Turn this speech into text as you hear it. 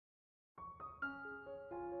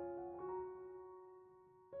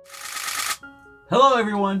Hello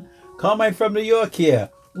everyone, Carmine from New York here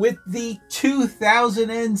with the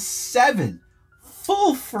 2007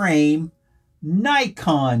 full frame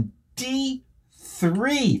Nikon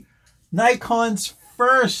D3, Nikon's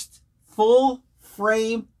first full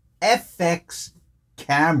frame FX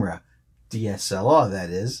camera, DSLR that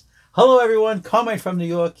is. Hello everyone, Carmine from New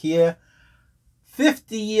York here.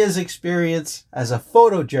 50 years experience as a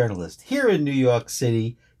photojournalist here in New York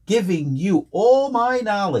City, giving you all my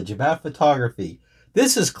knowledge about photography.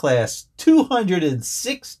 This is class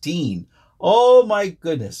 216. Oh my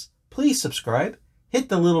goodness. Please subscribe. Hit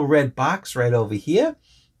the little red box right over here.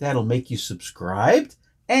 That'll make you subscribed.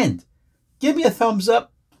 And give me a thumbs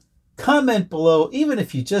up. Comment below, even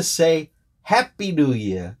if you just say Happy New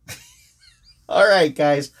Year. All right,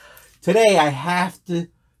 guys. Today I have to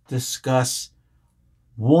discuss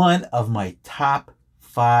one of my top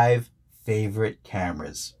 5 favorite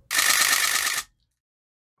cameras.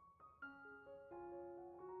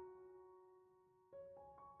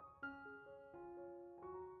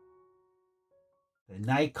 The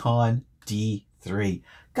Nikon D3.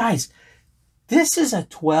 Guys, this is a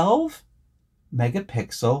 12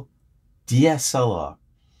 megapixel DSLR.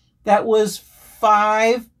 That was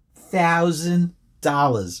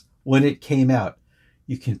 $5,000 when it came out.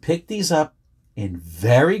 You can pick these up in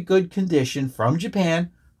very good condition from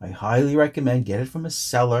Japan. I highly recommend get it from a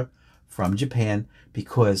seller from Japan,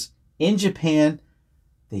 because in Japan,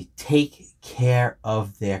 they take care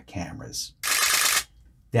of their cameras.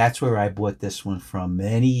 That's where I bought this one from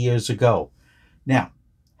many years ago. Now,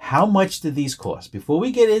 how much do these cost? Before we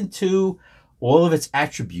get into all of its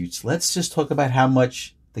attributes, let's just talk about how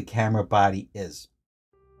much the camera body is.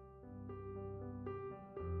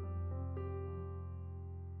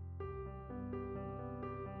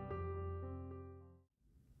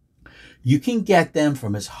 You can get them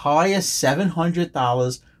from as high as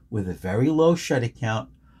 $700 with a very low shutter count,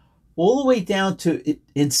 all the way down to,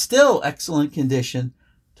 in still excellent condition,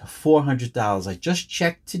 to $400. I just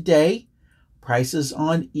checked today, prices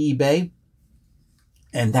on eBay,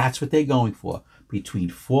 and that's what they're going for, between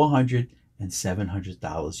 $400 and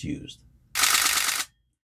 $700 used.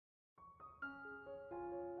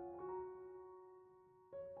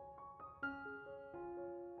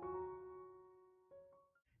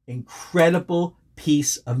 Incredible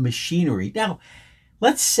piece of machinery. Now,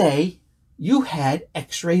 let's say you had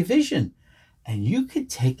X-ray vision and you could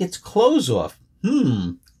take its clothes off.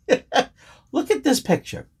 Look at this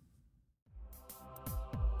picture.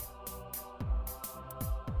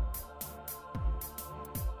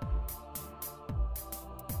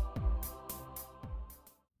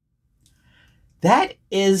 That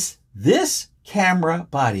is this camera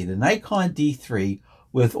body, the Nikon D3,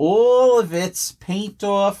 with all of its paint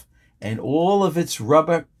off and all of its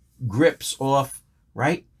rubber grips off,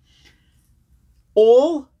 right?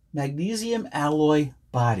 All magnesium alloy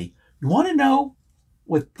body. You want to know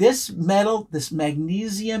what this metal, this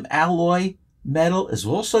magnesium alloy metal, is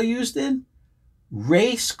also used in?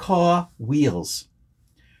 Race car wheels.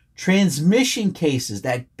 Transmission cases,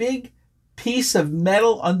 that big piece of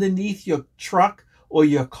metal underneath your truck or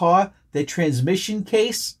your car, the transmission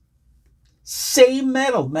case, same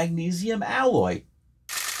metal, magnesium alloy.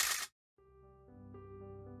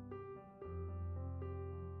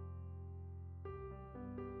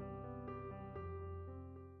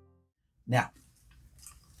 Now,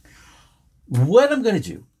 what I'm going to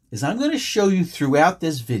do is I'm going to show you throughout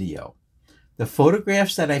this video the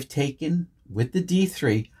photographs that I've taken with the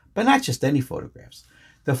D3, but not just any photographs.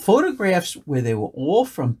 The photographs where they were all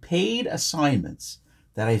from paid assignments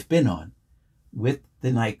that I've been on with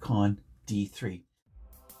the Nikon D3.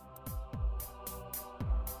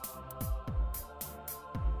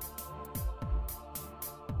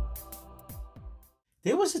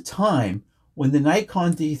 There was a time when the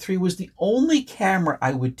Nikon D3 was the only camera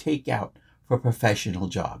I would take out for professional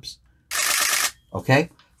jobs. Okay,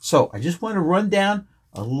 so I just want to run down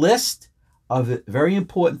a list of very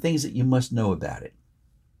important things that you must know about it.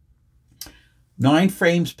 9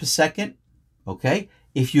 frames per second, okay?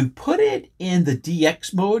 If you put it in the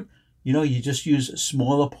DX mode, you know, you just use a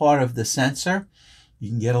smaller part of the sensor, you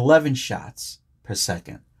can get 11 shots per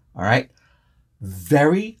second, all right?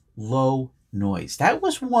 Very low noise. That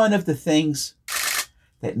was one of the things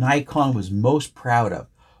that Nikon was most proud of,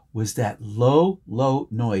 was that low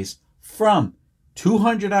noise from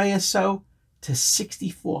 200 ISO to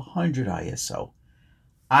 6400 ISO.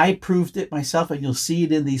 I proved it myself, and you'll see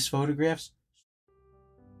it in these photographs.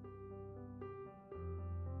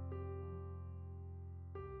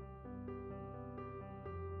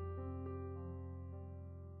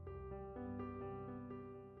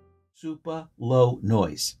 Super low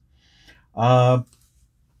noise. Now,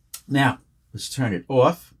 let's turn it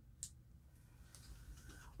off.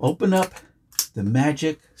 Open up the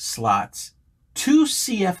magic slots. 2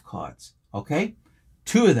 CF cards, okay?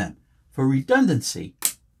 2 of them for redundancy,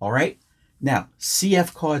 all right? Now,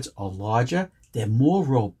 CF cards are larger. They're more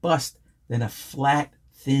robust than a flat,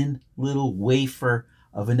 thin little wafer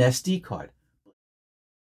of an SD card.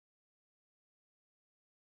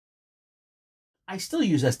 I still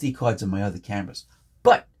use SD cards in my other cameras,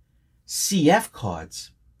 but CF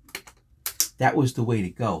cards, that was the way to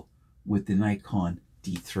go with the Nikon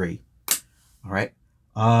D3. All right.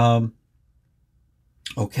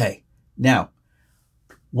 Okay. Now,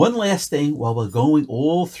 one last thing while we're going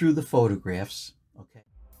all through the photographs. Okay.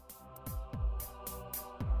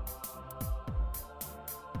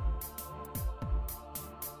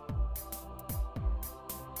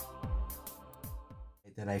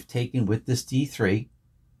 That I've taken with this D3.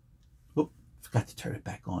 Oop, forgot to turn it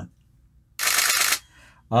back on.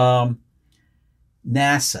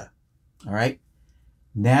 NASA, all right?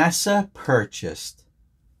 NASA purchased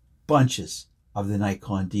bunches of the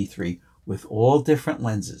Nikon D3 with all different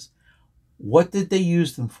lenses. What did they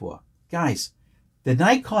use them for? Guys, the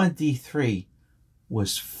Nikon D3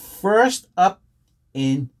 was first up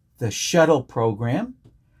in the shuttle program,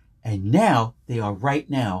 and now they are right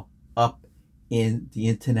now up in the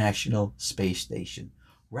International Space Station,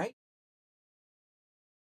 right?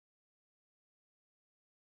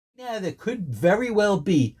 Yeah, there could very well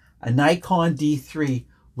be a Nikon D3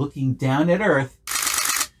 looking down at Earth,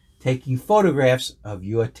 taking photographs of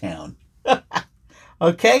your town.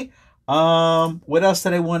 Okay, what else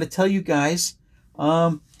did I want to tell you guys?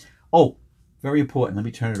 Oh, very important. Let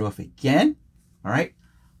me turn it off again. All right,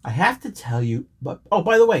 I have to tell you, but oh,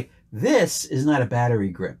 by the way, this is not a battery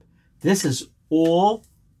grip. This is all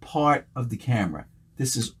part of the camera.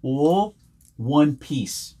 This is all one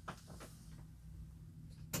piece.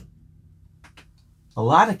 A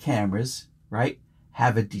lot of cameras, right,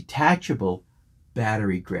 have a detachable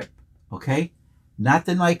battery grip, okay? Not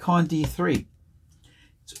the Nikon D3.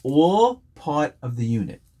 It's all part of the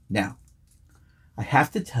unit. Now, I have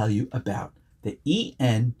to tell you about the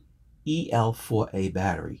EN-EL4A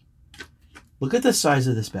battery. Look at the size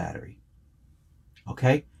of this battery,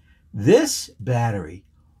 okay? This battery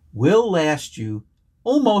will last you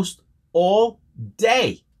almost all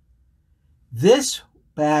day. This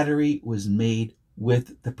battery was made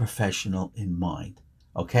with the professional in mind,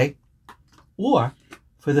 okay? Or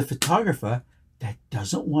for the photographer that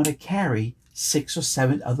doesn't want to carry 6 or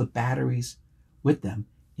 7 other batteries with them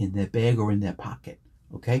in their bag or in their pocket,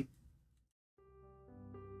 okay?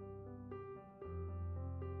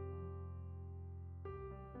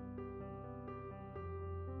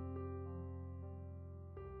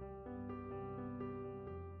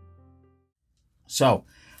 So,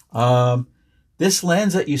 this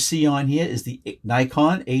lens that you see on here is the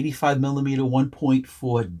Nikon 85mm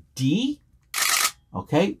 1.4D,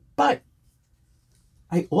 okay? But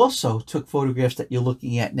I also took photographs that you're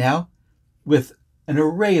looking at now with an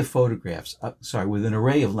array of photographs, with an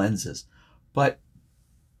array of lenses. But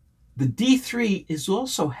the D3 is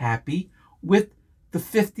also happy with the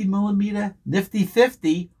 50mm Nifty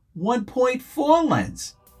 50 1.4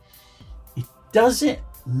 lens. It doesn't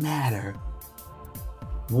matter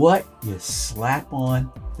what you slap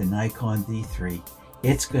on the Nikon D3,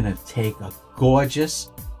 it's going to take a gorgeous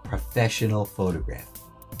professional photograph.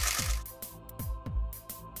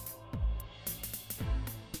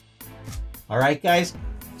 All right, guys,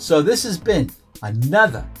 so this has been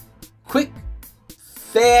another quick,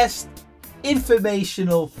 fast,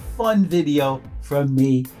 informational, fun video from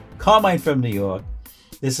me, Carmine from New York.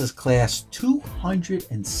 This is class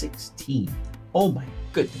 216. Oh my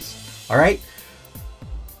goodness. All right.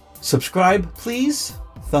 Subscribe, please.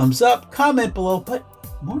 Thumbs up, comment below, but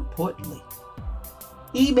more importantly,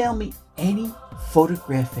 email me any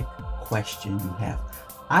photographic question you have.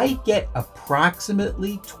 I get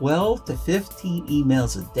approximately 12 to 15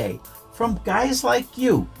 emails a day from guys like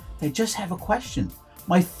you that just have a question.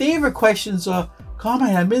 My favorite questions are,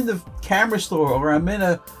 Carmine, I'm in the camera store, or I'm in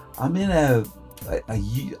a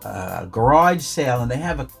garage sale and they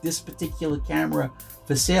have this particular camera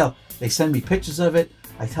for sale. They send me pictures of it.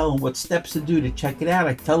 I tell them what steps to do to check it out.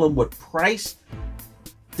 I tell them what price,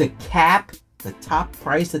 the top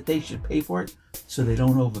price that they should pay for it so they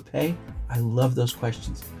don't overpay. I love those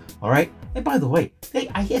questions. All right. And by the way,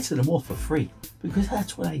 I answer them all for free because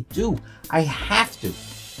that's what I do. I have to.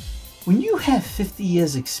 When you have 50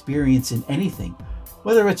 years experience in anything,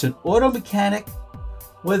 whether it's an auto mechanic,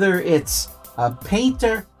 whether it's a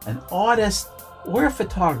painter, an artist, or a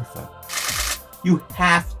photographer, you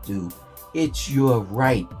have to It's your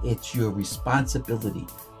right, it's your responsibility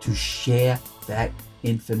to share that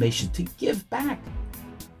information, to give back.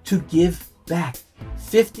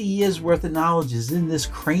 50 years worth of knowledge is in this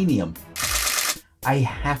cranium. I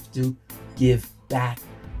have to give back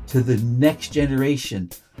to the next generation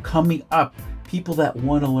coming up, people that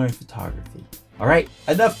want to learn photography. All right,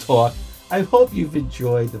 enough talk. I hope you've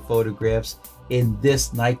enjoyed the photographs in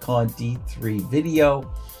this Nikon D3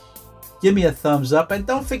 video. Give me a thumbs up and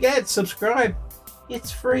don't forget, subscribe.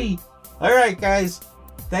 It's free. All right, guys.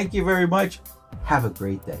 Thank you very much. Have a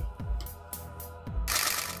great day.